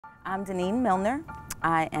I'm Denene Millner.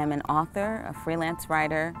 I am an author, a freelance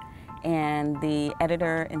writer, and the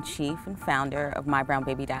editor-in-chief and founder of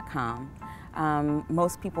BMWK.com.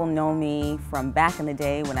 Most people know me from back in the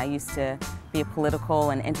day when I used to be a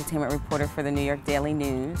political and entertainment reporter for the New York Daily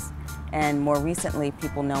News. And more recently,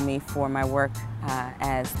 people know me for my work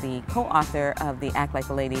as the co-author of the Act Like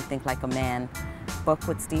a Lady, Think Like a Man book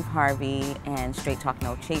with Steve Harvey and Straight Talk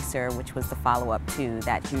No Chaser, which was the follow-up to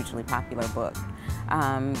that hugely popular book.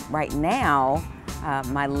 Right now,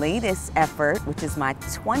 my latest effort, which is my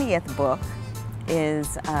 20th book, is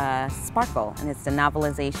Sparkle, and it's the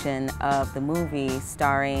novelization of the movie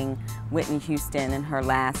starring Whitney Houston in her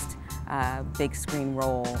last big screen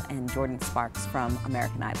role and Jordan Sparks from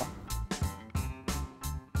American Idol.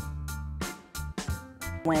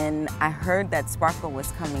 When I heard that Sparkle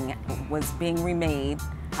was being remade,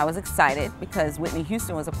 I was excited because Whitney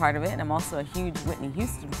Houston was a part of it, and I'm also a huge Whitney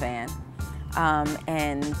Houston fan.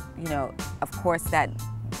 And you know, of course, that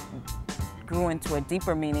grew into a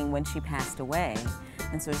deeper meaning when she passed away.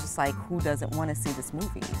 And so it's just like, who doesn't want to see this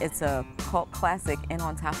movie? It's a cult classic, and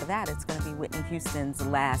on top of that, it's going to be Whitney Houston's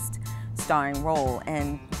last starring role.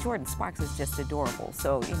 And Jordan Sparks is just adorable.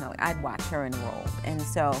 So, you know, I'd watch her in the role. And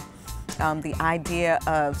so the idea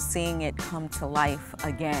of seeing it come to life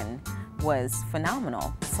again was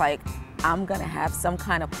phenomenal. It's like, I'm going to have some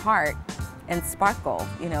kind of part in Sparkle.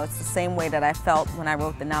 You know, it's the same way that I felt when I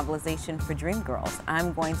wrote the novelization for Dreamgirls.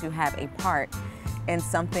 I'm going to have a part in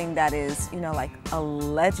something that is, you know, like a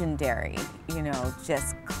legendary, you know,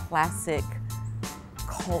 just classic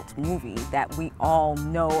cult movie that we all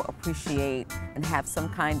know, appreciate, and have some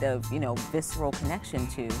kind of, you know, visceral connection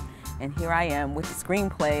to. And here I am with the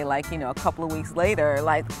screenplay, like, you know, a couple of weeks later,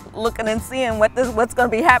 like looking and seeing what's going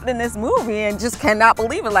to be happening in this movie, and just cannot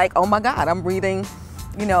believe it. Like, oh my God, I'm reading,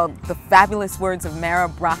 you know, the fabulous words of Mara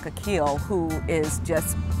Brock Akil, who is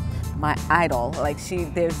just my idol. Like,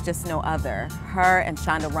 there's just no other. Her and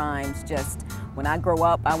Shonda Rhimes, just, when I grow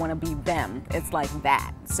up, I want to be them. It's like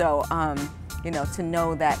that. So, you know, to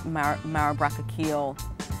know that Mara Brock Akil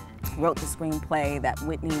wrote the screenplay, that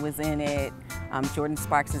Whitney was in it, Jordan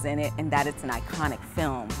Sparks is in it, and that it's an iconic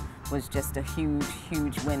film was just a huge,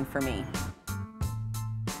 huge win for me.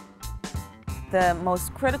 The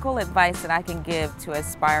most critical advice that I can give to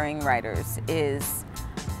aspiring writers is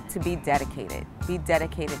to be dedicated. Be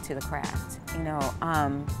dedicated to the craft. You know,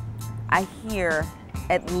 I hear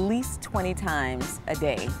at least 20 times a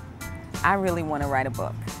day, I really want to write a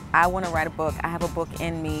book. I want to write a book. I have a book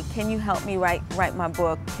in me. Can you help me write my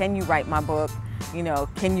book? Can you write my book? You know,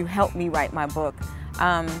 can you help me write my book?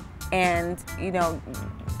 And, you know,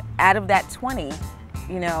 out of that 20,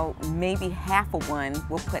 you know, maybe half of one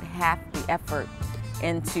will put half the effort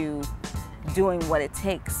into doing what it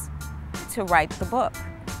takes to write the book.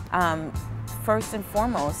 First and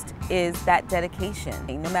foremost is that dedication.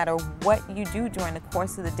 No matter what you do during the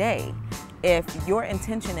course of the day, if your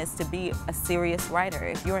intention is to be a serious writer,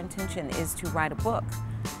 if your intention is to write a book,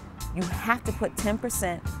 you have to put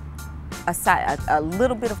 10% aside, a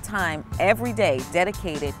little bit of time every day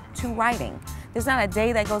dedicated to writing. There's not a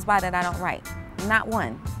day that goes by that I don't write, not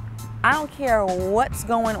one. I don't care what's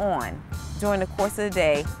going on during the course of the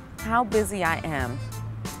day, how busy I am,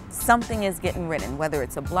 something is getting written, whether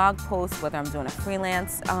it's a blog post, whether I'm doing a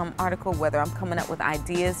freelance article, whether I'm coming up with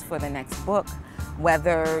ideas for the next book,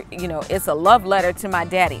 whether, you know, it's a love letter to my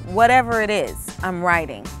daddy, whatever it is, I'm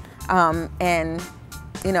writing. And,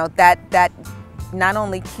 you know, that not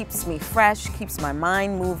only keeps me fresh, keeps my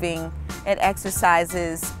mind moving, it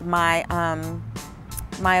exercises my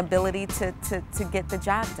my ability to get the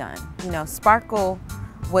job done. You know, Sparkle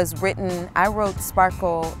was written, I wrote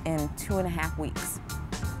Sparkle in 2.5 weeks.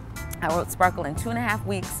 I wrote Sparkle in 2.5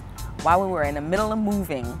 weeks while we were in the middle of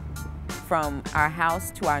moving from our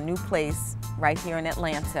house to our new place right here in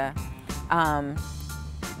Atlanta,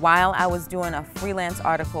 while I was doing a freelance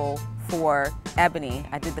article for Ebony.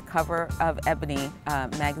 I did the cover of Ebony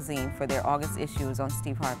magazine for their August issues on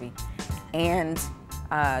Steve Harvey, and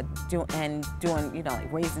doing, you know,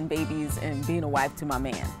 like raising babies and being a wife to my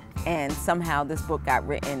man. And somehow this book got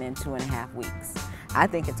written in 2.5 weeks. I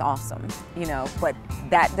think it's awesome, you know, but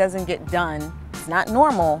that doesn't get done. It's not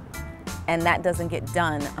normal, and that doesn't get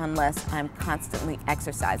done unless I'm constantly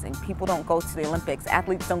exercising. People don't go to the Olympics,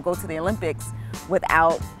 athletes don't go to the Olympics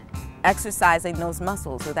without exercising those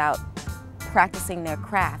muscles, without practicing their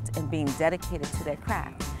craft and being dedicated to their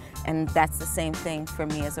craft. And that's the same thing for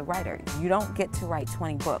me as a writer. You don't get to write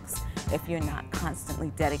 20 books if you're not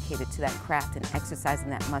constantly dedicated to that craft and exercising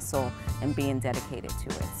that muscle and being dedicated to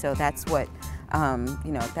it. So that's what,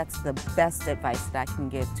 you know, that's the best advice that I can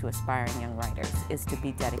give to aspiring young writers, is to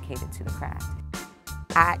be dedicated to the craft.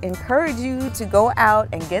 I encourage you to go out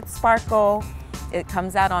and get Sparkle. It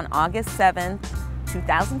comes out on August 7th,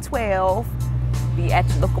 2012. Be at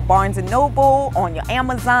your local Barnes & Noble, on your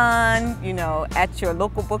Amazon, you know, at your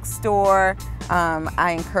local bookstore.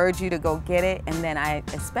 I encourage you to go get it, and then I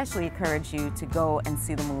especially encourage you to go and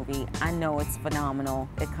see the movie. I know it's phenomenal.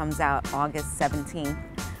 It comes out August 17th.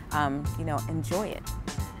 You know, enjoy it.